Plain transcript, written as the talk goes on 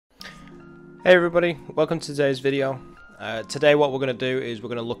Hey everybody, welcome to today's video. Today what we're going to do is we're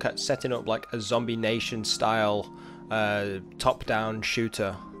going to look at setting up like a Zombie Nation style top-down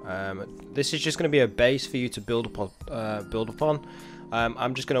shooter. This is just going to be a base for you to build upon.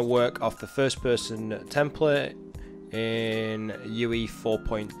 I'm just going to work off the first-person template in UE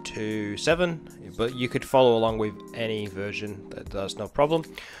 4.27, but you could follow along with any version, that's no problem.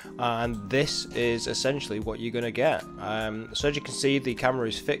 And this is essentially what you're going to get. So as you can see, the camera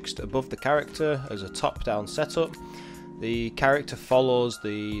is fixed above the character as a top-down setup. The character follows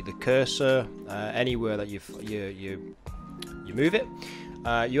the cursor anywhere that you move it.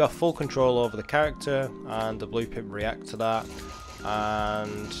 You have full control over the character, and the blueprint reacts to that,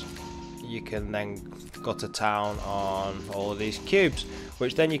 and you can then go to town on all of these cubes,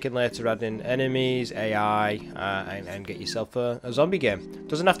 which then you can later add in enemies, AI, and get yourself a zombie game.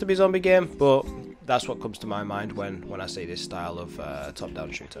 Doesn't have to be a zombie game, but that's what comes to my mind when I see this style of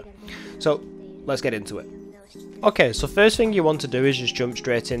top-down shooter. So let's get into it. Okay, so first thing you want to do is just jump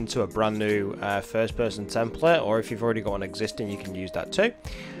straight into a brand new first-person template, or if you've already got one existing, you can use that too.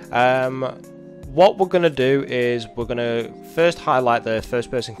 What we're going to do is we're going to first highlight the first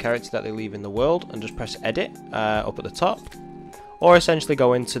person character that they leave in the world and just press edit up at the top, or essentially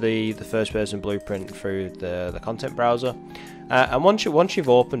go into the first person blueprint through the content browser. And once you've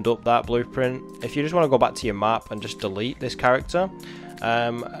opened up that blueprint, if you just want to go back to your map and just delete this character,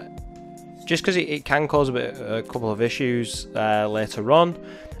 just because it can cause a couple of issues later on,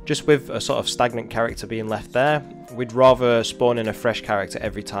 just with a sort of stagnant character being left there, we'd rather spawn in a fresh character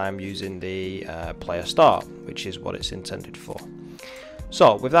every time using the player start, which is what it's intended for.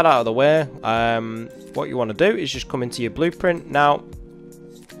 So with that out of the way, what you want to do is just come into your blueprint. Now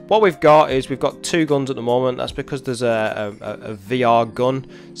what we've got is we've got two guns at the moment. That's because there's a VR gun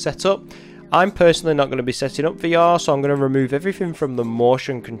set up. I'm personally not going to be setting up VR, so I'm going to remove everything from the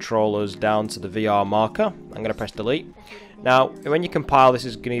motion controllers down to the VR marker. I'm going to press delete. Now, when you compile, this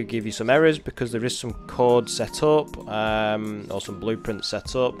is going to give you some errors because there is some code set up, or some blueprint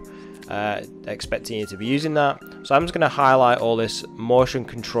set up, expecting you to be using that. So I'm just going to highlight all this motion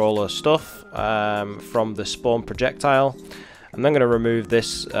controller stuff from the spawn projectile. I'm then going to remove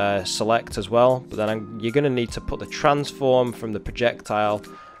this select as well, but then you're going to need to put the transform from the projectile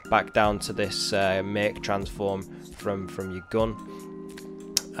back down to this make transform from your gun.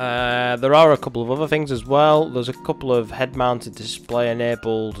 There are a couple of other things as well. There's a couple of head-mounted display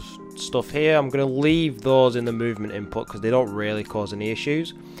enabled stuff here. I'm going to leave those in the movement input because they don't really cause any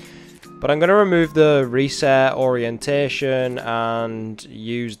issues. But I'm going to remove the reset orientation and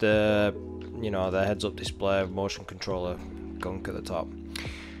use the heads-up display motion controller gunk at the top.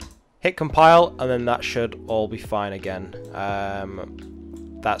 Hit compile, and then that should all be fine again.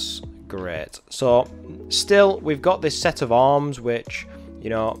 That's great. So still, we've got this set of arms, which, you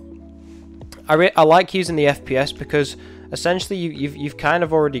know, I like using the FPS because essentially you've kind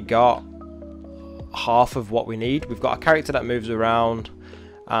of already got half of what we need. We've got a character that moves around,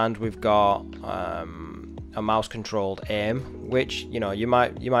 and we've got a mouse controlled aim, which, you know, you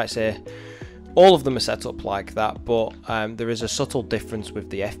might say all of them are set up like that, but there is a subtle difference with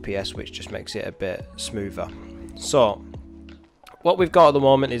the FPS which just makes it a bit smoother. So what we've got at the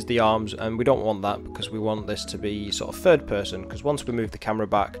moment is the arms, and we don't want that because we want this to be sort of third person, because once we move the camera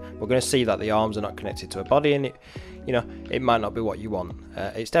back, we're going to see that the arms are not connected to a body, and it might not be what you want.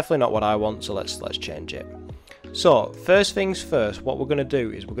 It's definitely not what I want, so let's change it. So first things first, what we're going to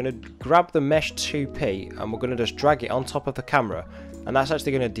do is we're going to grab the mesh 2p and we're going to just drag it on top of the camera, and that's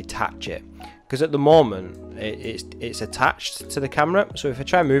actually going to detach it, because at the moment it's attached to the camera. So if I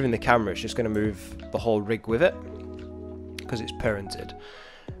try moving the camera, it's just going to move the whole rig with it, because it's parented.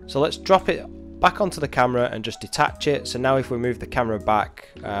 So let's drop it back onto the camera and just detach it. So now if we move the camera back,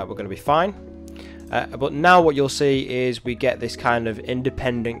 we're going to be fine. But now what you'll see is we get this kind of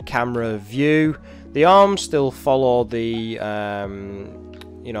independent camera view. The arms still follow the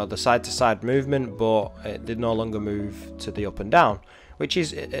the side-to-side movement, but they no longer move to the up and down, which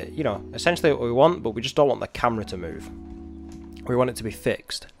is essentially what we want, but we just don't want the camera to move. We want it to be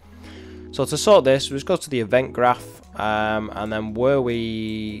fixed. So to sort this, we just go to the event graph, and then where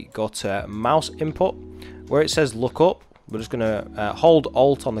we go to mouse input, where it says look up, we're just going to hold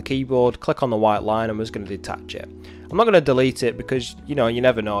Alt on the keyboard, click on the white line, and we're just going to detach it. I'm not going to delete it because, you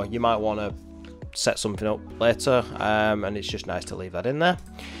never know, you might want to set something up later, and it's just nice to leave that in there.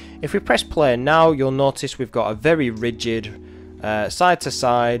 If we press play now, you'll notice we've got a very rigid side to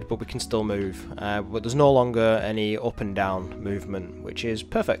side, but we can still move, but there's no longer any up and down movement, which is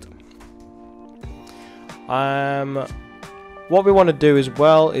perfect. What we want to do as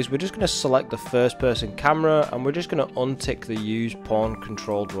well is we're just going to select the first person camera, and we're just going to untick the use pawn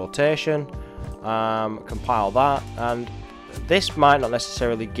controlled rotation, compile that, and this might not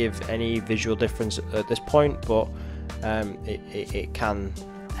necessarily give any visual difference at this point, but it can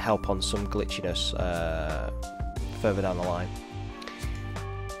help on some glitchiness further down the line.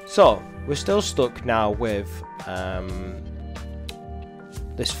 So we're still stuck now with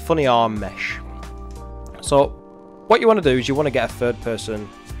this funny arm mesh. So what you want to do is you want to get a third person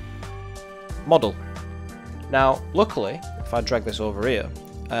model. Now luckily, if I drag this over here,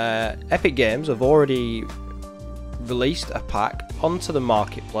 Epic Games have already released a pack onto the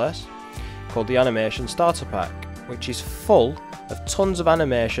marketplace called the Animation Starter Pack, which is full of tons of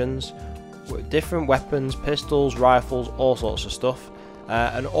animations with different weapons, pistols, rifles, all sorts of stuff,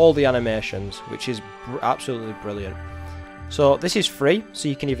 and all the animations, which is absolutely brilliant. So this is free, so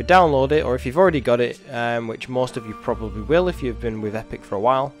you can either download it, or if you've already got it, which most of you probably will if you've been with Epic for a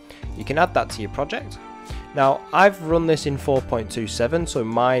while, you can add that to your project. Now I've run this in 4.27, so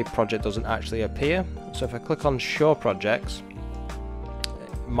my project doesn't actually appear. So if I click on show projects,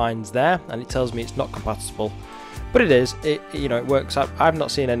 mine's there and it tells me it's not compatible, but it is. It works. I've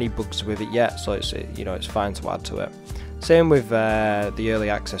not seen any bugs with it yet, so it's fine to add to it. Same with the early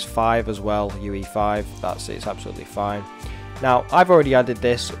access 5 as well, UE4. It's absolutely fine. Now I've already added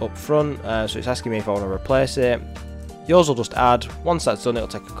this up front, so it's asking me if I want to replace it. Yours will just add. Once that's done, it'll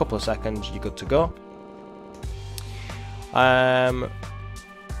take a couple of seconds. You're good to go.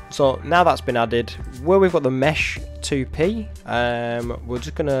 So now that's been added, where we've got the mesh 2P, we're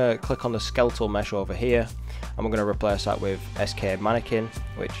just going to click on the skeletal mesh over here, and we're going to replace that with SK Mannequin,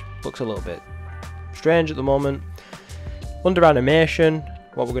 which looks a little bit strange at the moment. Under animation,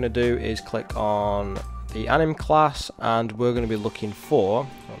 what we're going to do is click on the anim class, and we're going to be looking for,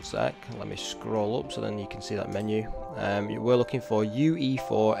 one sec, let me scroll up so then you can see that menu. We're looking for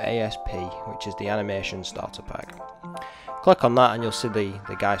UE4 ASP, which is the Animation Starter Pack. Click on that and you'll see the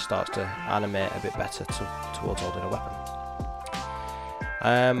guy starts to animate a bit better towards holding a weapon.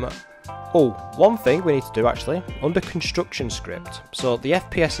 One thing we need to do actually, under construction script, so the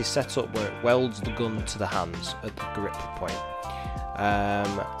FPS is set up where it welds the gun to the hands at the grip point.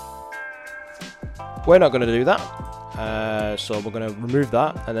 We're not going to do that, so we're going to remove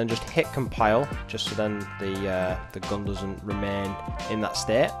that and then just hit compile, just so then the gun doesn't remain in that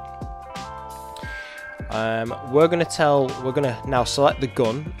state. We're going to now select the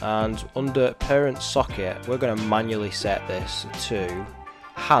gun, and under parent socket we're going to manually set this to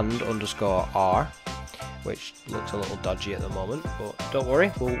hand_R, which looks a little dodgy at the moment, but don't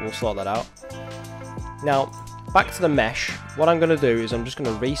worry, we'll sort that out. Now back to the mesh, what I'm going to do is I'm just going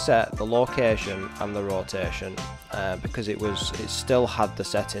to reset the location and the rotation, because it still had the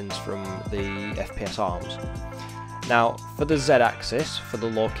settings from the FPS arms. Now for the Z axis, for the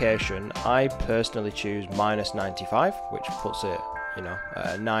location, I personally choose -95, which puts it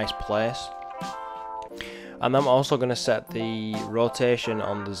at a nice place. And I'm also going to set the rotation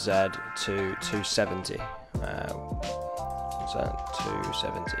on the Z to 270.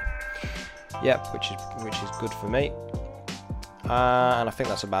 270. Yep, which is good for me. And I think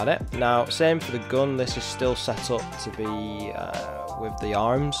that's about it. Now same for the gun, this is still set up to be with the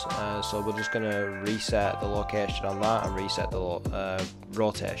arms, so we're just going to reset the location on that and reset the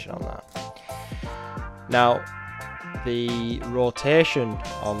rotation on that. Now the rotation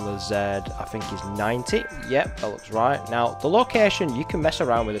on the Z I think is 90. Yep, that looks right. Now the location, you can mess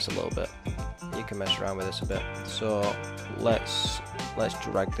around with this a little bit. So let's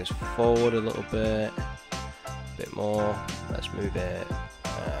drag this forward a little bit more. Let's move it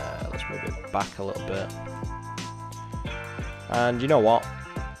back a little bit. And you know what?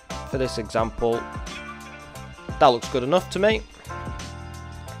 For this example, that looks good enough to me.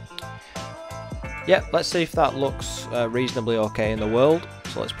 Yep, let's see if that looks reasonably okay in the world.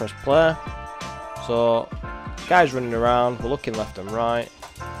 So let's press play. So, guys running around, we're looking left and right.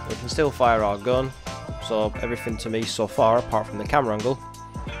 We can still fire our gun. So everything to me so far, apart from the camera angle,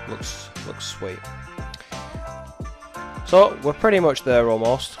 looks sweet. So we're pretty much there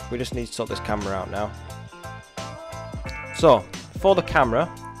almost. We just need to sort this camera out now. So for the camera,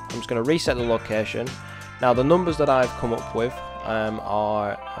 I'm just going to reset the location. Now the numbers that I've come up with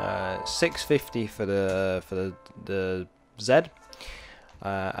are 650 for the Z.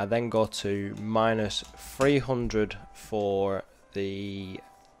 I then go to -300 for the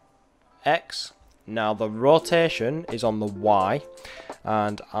X. Now the rotation is on the Y,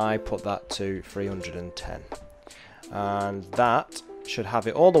 and I put that to 310. And that should have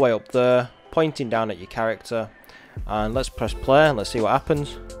it all the way up there, pointing down at your character. And let's press play and let's see what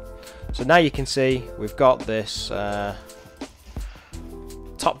happens. So now you can see we've got this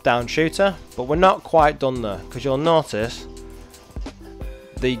top-down shooter, but we're not quite done there, because you'll notice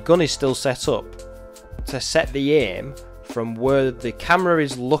the gun is still set up to set the aim from where the camera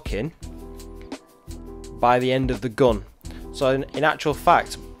is looking by the end of the gun. So in actual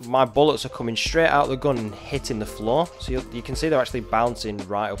fact, my bullets are coming straight out of the gun and hitting the floor. So you can see they're actually bouncing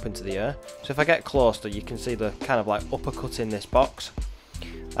right up into the air. So if I get closer, you can see the kind of like uppercut in this box.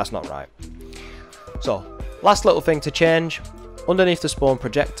 That's not right. So last little thing to change. Underneath the spawn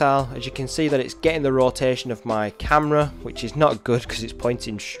projectile, as you can see that it's getting the rotation of my camera, which is not good because it's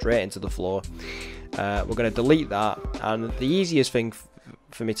pointing straight into the floor. We're going to delete that, and the easiest thing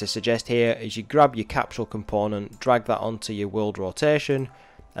for me to suggest here is you grab your capsule component, drag that onto your world rotation,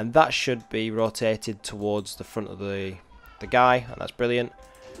 and that should be rotated towards the front of the guy, and that's brilliant.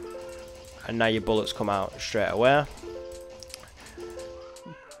 And now your bullets come out straight away.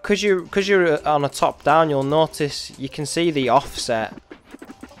 Because you're on a top down, you'll notice you can see the offset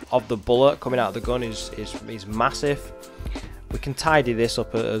of the bullet coming out of the gun is massive. We can tidy this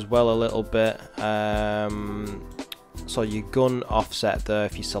up as well a little bit. So your gun offset there,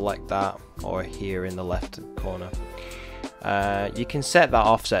 if you select that, or here in the left corner, you can set that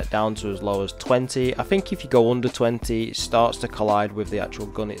offset down to as low as 20. I think if you go under 20, it starts to collide with the actual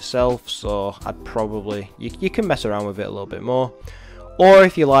gun itself. So I'd probably you can mess around with it a little bit more. Or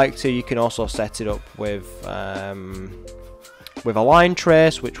if you like to, you can also set it up with a line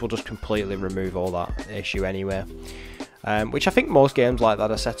trace, which will just completely remove all that issue anyway. Which I think most games like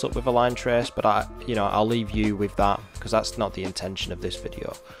that are set up with a line trace, but I'll leave you with that because that's not the intention of this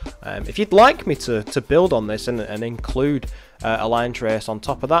video. If you'd like me to build on this and include a line trace on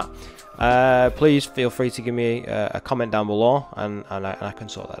top of that, please feel free to give me a comment down below, and I can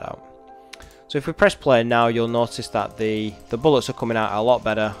sort that out. So if we press play now, you'll notice that the bullets are coming out a lot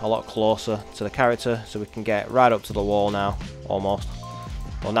better, a lot closer to the character, so we can get right up to the wall now, almost.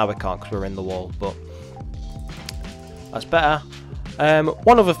 Well, now we can't because we're in the wall, but that's better.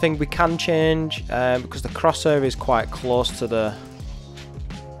 One other thing we can change, because the crosshair is quite close to the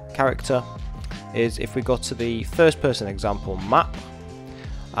character, is if we go to the first person example map,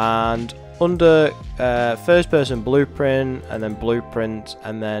 and under first person blueprint, and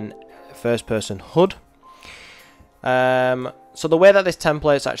then first person HUD. So the way that this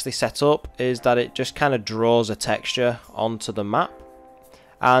template is actually set up is that it just kind of draws a texture onto the map,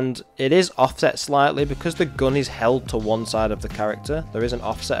 and it is offset slightly because the gun is held to one side of the character. There is an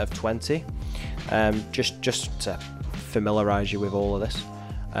offset of 20, just to familiarize you with all of this.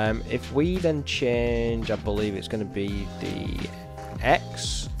 If we then change, I believe it's going to be the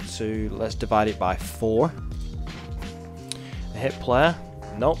X to, let's divide it by 4. Hit play.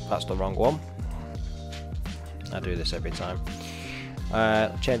 Nope, that's the wrong one. I do this every time.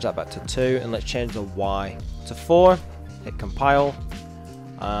 Change that back to 2, and let's change the Y to 4. Hit compile,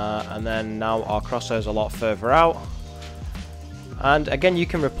 and then now our crosshair is a lot further out. And again, you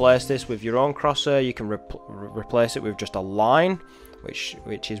can replace this with your own crosshair. You can replace it with just a line, which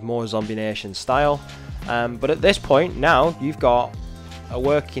is more Zombie Nation style. But at this point now, you've got a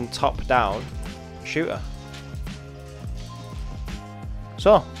working top-down shooter.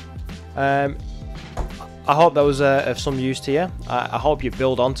 So, I hope that was of some use to you. I hope you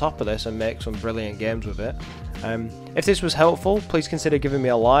build on top of this and make some brilliant games with it. If this was helpful, please consider giving me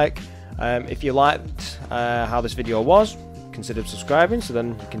a like. If you liked how this video was, consider subscribing so then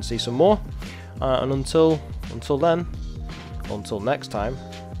you can see some more. And until next time,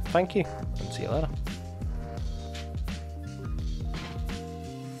 thank you and see you later.